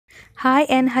Hi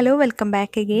and hello, welcome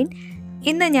back again.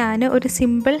 ഇന്ന് ഞാൻ ഒരു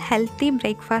സിമ്പിൾ ഹെൽത്തി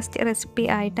ബ്രേക്ക്ഫാസ്റ്റ് റെസിപ്പി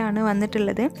ആയിട്ടാണ്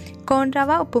വന്നിട്ടുള്ളത്.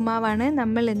 കോൺറവ ഉപ്പുമാവാണ്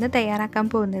നമ്മൾ ഇന്ന് തയ്യാറാക്കാൻ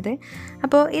പോകുന്നത്.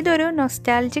 അപ്പോൾ ഇതൊരു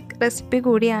നൊസ്റ്റാൾജിക് റെസിപ്പി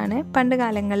കൂടിയാണ്. പണ്ട്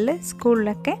കാലങ്ങളിൽ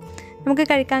സ്കൂളിലൊക്കെ നമുക്ക്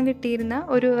കഴിക്കാൻ കിട്ടിയിരുന്ന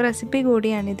ഒരു റെസിപ്പി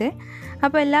കൂടിയാണിത്.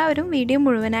 അപ്പോൾ എല്ലാവരും വീഡിയോ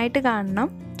മുഴുവനായിട്ട് കാണണം.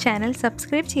 ചാനൽ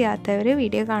സബ്സ്ക്രൈബ് ചെയ്യാത്തവർ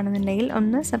വീഡിയോ കാണുന്നുണ്ടെങ്കിൽ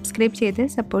ഒന്ന് സബ്സ്ക്രൈബ് ചെയ്ത്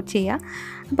സപ്പോർട്ട് ചെയ്യുക.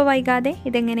 അപ്പോൾ വൈകാതെ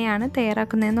ഇതെങ്ങനെയാണ്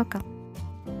തയ്യാറാക്കുന്നതെന്ന് നോക്കാം.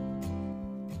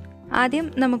 ആദ്യം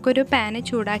നമുക്കൊരു പാന്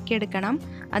ചൂടാക്കിയെടുക്കണം.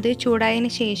 അത്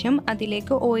ചൂടായതിന് ശേഷം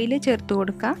അതിലേക്ക് ഓയിൽ ചേർത്ത്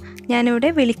കൊടുക്കുക. ഞാനിവിടെ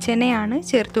വെളിച്ചെണ്ണയാണ്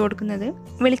ചേർത്ത് കൊടുക്കുന്നത്.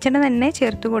 വെളിച്ചെണ്ണ തന്നെ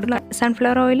ചേർത്ത് കൊടുക്കുക.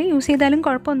 സൺഫ്ലവർ ഓയിൽ യൂസ് ചെയ്താലും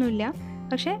കുഴപ്പമൊന്നുമില്ല,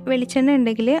 പക്ഷേ വെളിച്ചെണ്ണ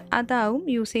ഉണ്ടെങ്കിൽ അതാവും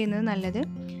യൂസ് ചെയ്യുന്നത് നല്ലത്.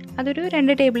 അതൊരു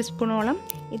 2 ടേബിൾ സ്പൂണോളം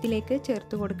ഇതിലേക്ക്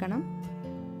ചേർത്ത് കൊടുക്കണം.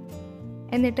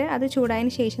 എന്നിട്ട് അത്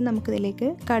ചൂടായതിന് ശേഷം നമുക്കിതിലേക്ക്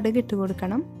കടുക് ഇട്ട്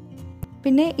കൊടുക്കണം.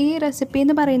 പിന്നെ ഈ റെസിപ്പി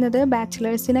എന്ന് പറയുന്നത്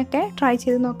ബാച്ചിലേഴ്സിനൊക്കെ ട്രൈ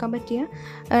ചെയ്ത് നോക്കാൻ പറ്റിയ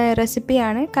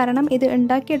റെസിപ്പിയാണ്. കാരണം ഇത്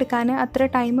ഉണ്ടാക്കിയെടുക്കാൻ അത്ര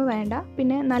ടൈം വേണ്ട,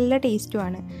 പിന്നെ നല്ല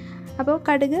ടേസ്റ്റുമാണ്. അപ്പോൾ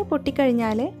കടുക്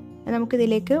പൊട്ടിക്കഴിഞ്ഞാൽ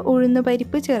നമുക്കിതിലേക്ക് ഉഴുന്ന്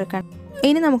പരിപ്പ് ചേർക്കണം.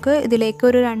 ഇനി നമുക്ക് ഇതിലേക്ക്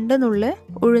ഒരു 2 നുള്ള്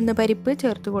ഉഴുന്ന് പരിപ്പ്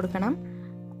ചേർത്ത് കൊടുക്കണം.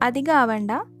 അധികം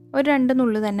ആവേണ്ട, ഒരു 2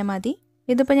 നുള്ള് തന്നെ മതി.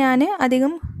 ഇതിപ്പോൾ ഞാൻ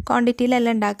അധികം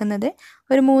ക്വാണ്ടിറ്റിയിലല്ല ഉണ്ടാക്കുന്നത്.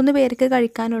 ഒരു 3 പേർക്ക്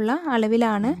കഴിക്കാനുള്ള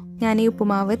അളവിലാണ് ഞാൻ ഈ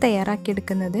ഉപ്പുമാവ്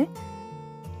തയ്യാറാക്കിയെടുക്കുന്നത്.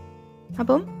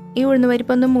 അപ്പം ഈ ഉഴുന്ന്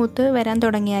പരിപ്പൊന്ന് മൂത്ത് വരാൻ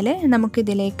തുടങ്ങിയാൽ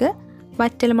നമുക്കിതിലേക്ക്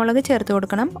വറ്റൽമുളക് ചേർത്ത്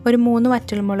കൊടുക്കണം. ഒരു 3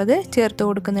 വറ്റൽമുളക് ചേർത്ത്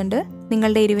കൊടുക്കുന്നുണ്ട്.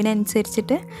 നിങ്ങളുടെ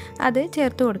എരിവിനനുസരിച്ചിട്ട് അത്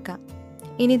ചേർത്ത് കൊടുക്കുക.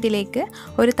 ഇനി ഇതിലേക്ക്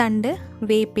ഒരു തണ്ട്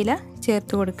വേപ്പില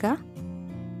ചേർത്ത് കൊടുക്കുക.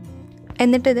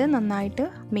 എന്നിട്ടിത് നന്നായിട്ട്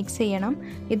മിക്സ് ചെയ്യണം.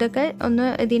 ഇതൊക്കെ ഒന്ന്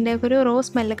ഇതിൻ്റെയൊക്കെ ഒരു റോ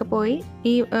സ്മെല്ലൊക്കെ പോയി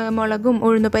ഈ മുളകും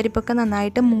ഉഴുന്ന് പരിപ്പൊക്കെ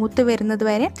നന്നായിട്ട് മൂത്ത് വരുന്നത്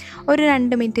വരെ ഒരു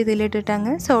 2 മിനിറ്റ് ഇതിലിട്ടിട്ട്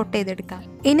അങ്ങ് സോട്ട് ചെയ്തെടുക്കാം.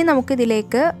 ഇനി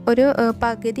നമുക്കിതിലേക്ക് ഒരു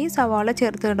പകുതി സവാള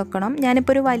ചേർത്ത് കൊടുക്കണം.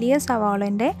 ഞാനിപ്പോൾ ഒരു വലിയ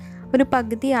സവാളൻ്റെ ഒരു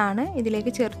പകുതിയാണ്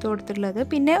ഇതിലേക്ക് ചേർത്ത് കൊടുത്തിട്ടുള്ളത്.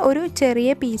 പിന്നെ ഒരു ചെറിയ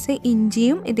പീസ്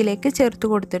ഇഞ്ചിയും ഇതിലേക്ക് ചേർത്ത്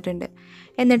കൊടുത്തിട്ടുണ്ട്.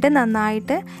 എന്നിട്ട്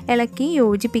നന്നായിട്ട് ഇളക്കി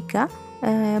യോജിപ്പിക്കുക.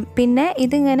 പിന്നെ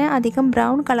ഇതിങ്ങനെ അധികം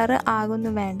ബ്രൗൺ കളർ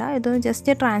ആകൊന്നും വേണ്ട. ഇതൊന്ന്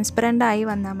ജസ്റ്റ് ട്രാൻസ്പെറൻ്റ് ആയി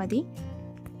വന്നാൽ മതി.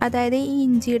 അതായത് ഈ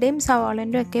ഇഞ്ചിയുടെയും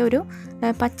സവാളൻ്റെയും ഒക്കെ ഒരു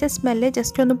പച്ച സ്മെല്ല്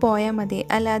ജസ്റ്റ് ഒന്ന് പോയാൽ മതി.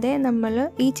 അല്ലാതെ നമ്മൾ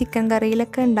ഈ ചിക്കൻ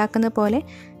കറിയിലൊക്കെ ഉണ്ടാക്കുന്ന പോലെ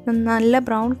നല്ല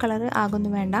ബ്രൗൺ കളർ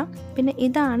ആകൊന്നും വേണ്ട. പിന്നെ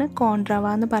ഇതാണ് കോൺറവ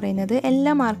എന്ന് പറയുന്നത്.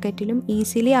 എല്ലാ മാർക്കറ്റിലും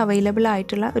ഈസിലി അവൈലബിൾ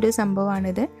ആയിട്ടുള്ള ഒരു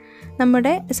സംഭവമാണിത്.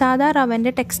 നമ്മുടെ സാധാ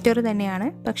റവൻ്റെ ടെക്സ്ചർ തന്നെയാണ്,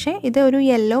 പക്ഷേ ഇത് ഒരു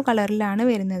യെല്ലോ കളറിലാണ്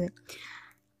വരുന്നത്.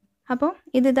 അപ്പോൾ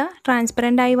ഇതിതാ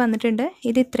ട്രാൻസ്പെറൻ്റ് ആയി വന്നിട്ടുണ്ട്.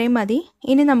 ഇത് ഇത്രയും മതി.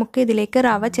 ഇനി നമുക്ക് ഇതിലേക്ക്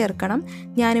റവ ചേർക്കണം.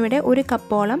 ഞാനിവിടെ 1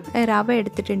 കപ്പോളം റവ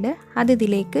എടുത്തിട്ടുണ്ട്. അത്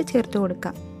ഇതിലേക്ക് ചേർത്ത്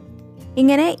കൊടുക്കാം.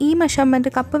 ഇങ്ങനെ ഈ മെഷർമെൻറ്റ്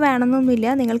കപ്പ് വേണമെന്നൊന്നുമില്ല,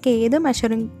 നിങ്ങൾക്ക് ഏത്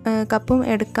മെഷറിങ് കപ്പും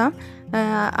എടുക്കാം.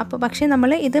 അപ്പോൾ പക്ഷേ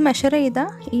നമ്മൾ ഇത് മെഷർ ചെയ്ത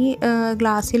ഈ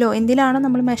ഗ്ലാസ്സിലോ എന്തിലാണോ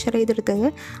നമ്മൾ മെഷർ ചെയ്തെടുത്തത്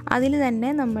അതിൽ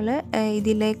തന്നെ നമ്മൾ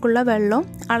ഇതിലേക്കുള്ള വെള്ളം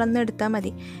അളന്നെടുത്താൽ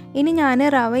മതി. ഇനി ഞാൻ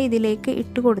റവ ഇതിലേക്ക്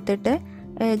ഇട്ട് കൊടുത്തിട്ട്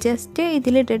ജസ്റ്റ്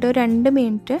ഇതിലിട്ടിട്ട് ഒരു 2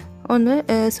 മിനിറ്റ് ഒന്ന്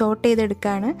സോട്ട്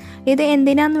ചെയ്തെടുക്കുകയാണ്. ഇത്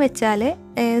എന്തിനാന്ന് വെച്ചാൽ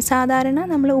സാധാരണ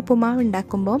നമ്മൾ ഉപ്പുമാവ്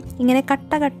ഉണ്ടാക്കുമ്പോൾ ഇങ്ങനെ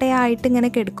കട്ടയായിട്ട് ഇങ്ങനെ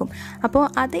കിടക്കും. അപ്പോൾ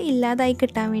അത് ഇല്ലാതായി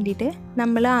കിട്ടാൻ വേണ്ടിയിട്ട്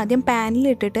നമ്മൾ ആദ്യം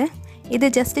പാനിലിട്ടിട്ട് ഇത്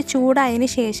ജസ്റ്റ് ചൂടായതിന്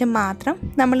ശേഷം മാത്രം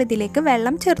നമ്മൾ ഇതിലേക്ക്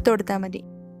വെള്ളം ചേർത്ത് കൊടുത്താൽ മതി.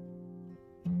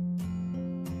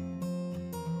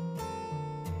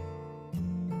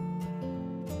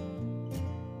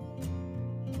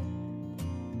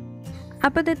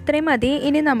 അപ്പോൾ ഇത് ഇത്രയും മതി.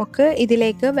 ഇനി നമുക്ക്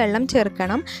ഇതിലേക്ക് വെള്ളം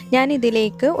ചേർക്കണം. ഞാൻ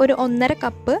ഇതിലേക്ക് ഒരു 1.5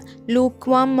 കപ്പ് ലൂക്ക്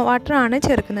വാം വാട്ടറാണ്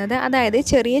ചേർക്കുന്നത്. അതായത്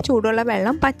ചെറിയ ചൂടുള്ള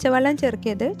വെള്ളം, പച്ചവെള്ളം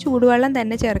ചേർക്കിയത് ചൂടുവെള്ളം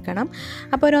തന്നെ ചേർക്കണം.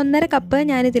 അപ്പോൾ ഒരു 1.5 കപ്പ്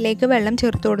ഞാൻ ഇതിലേക്ക് വെള്ളം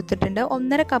ചേർത്ത് കൊടുത്തിട്ടുണ്ട്.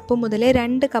 1.5 കപ്പ് മുതൽ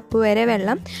 2 കപ്പ് വരെ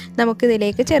വെള്ളം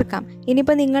നമുക്കിതിലേക്ക് ചേർക്കാം.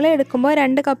 ഇനിയിപ്പോൾ നിങ്ങൾ എടുക്കുമ്പോൾ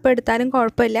 2 കപ്പ് എടുത്താലും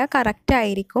കുഴപ്പമില്ല, കറക്റ്റ്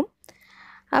ആയിരിക്കും.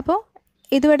 അപ്പോൾ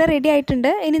ഇതിവിടെ റെഡി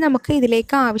ആയിട്ടുണ്ട്. ഇനി നമുക്ക്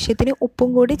ഇതിലേക്ക് ആവശ്യത്തിന് ഉപ്പും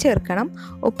കൂടി ചേർക്കണം.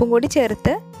 ഉപ്പും കൂടി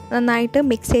ചേർത്ത് നന്നായിട്ട്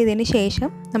മിക്സ് ചെയ്തതിന് ശേഷം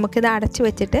നമുക്കിത് അടച്ച്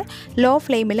വെച്ചിട്ട് ലോ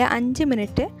ഫ്ലെയിമിൽ 5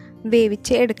 മിനിറ്റ്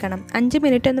വേവിച്ച് എടുക്കണം. 5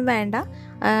 മിനിറ്റ് ഒന്നും വേണ്ട,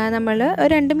 നമ്മൾ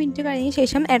ഒരു 2 മിനിറ്റ് കഴിഞ്ഞ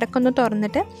ശേഷം ഇടയ്ക്കൊന്ന്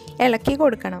തുറന്നിട്ട് ഇളക്കി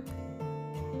കൊടുക്കണം.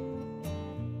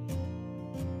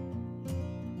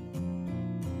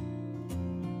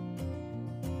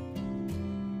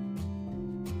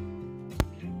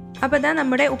 അപ്പോൾ ഇതാ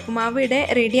നമ്മുടെ ഉപ്പുമാവ് ഇവിടെ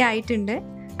റെഡി ആയിട്ടുണ്ട്.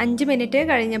 5 മിനിറ്റ്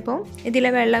കഴിഞ്ഞപ്പോൾ ഇതിലെ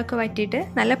വെള്ളമൊക്കെ വറ്റിയിട്ട്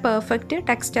നല്ല പെർഫെക്റ്റ്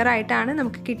ടെക്സ്ചറായിട്ടാണ്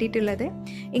നമുക്ക് കിട്ടിയിട്ടുള്ളത്.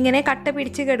 ഇങ്ങനെ കട്ട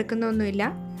പിടിച്ച് കിടക്കുന്നൊന്നുമില്ല.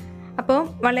 അപ്പോൾ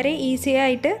വളരെ ഈസി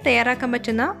ആയിട്ട് തയ്യാറാക്കാൻ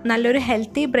പറ്റുന്ന നല്ലൊരു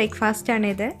ഹെൽത്തി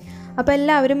ബ്രേക്ക്ഫാസ്റ്റാണിത്. അപ്പോൾ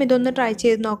എല്ലാവരും ഇതൊന്ന് ട്രൈ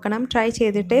ചെയ്ത് നോക്കണം. ട്രൈ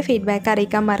ചെയ്തിട്ട് ഫീഡ്ബാക്ക്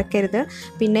അറിയിക്കാൻ മറക്കരുത്.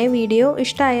 പിന്നെ വീഡിയോ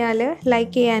ഇഷ്ടമായാൽ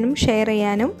ലൈക്ക് ചെയ്യാനും ഷെയർ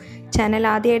ചെയ്യാനും, ചാനൽ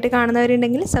ആദ്യമായിട്ട്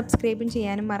കാണുന്നവരുണ്ടെങ്കിൽ സബ്സ്ക്രൈബും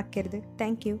ചെയ്യാനും മറക്കരുത്.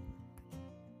 താങ്ക്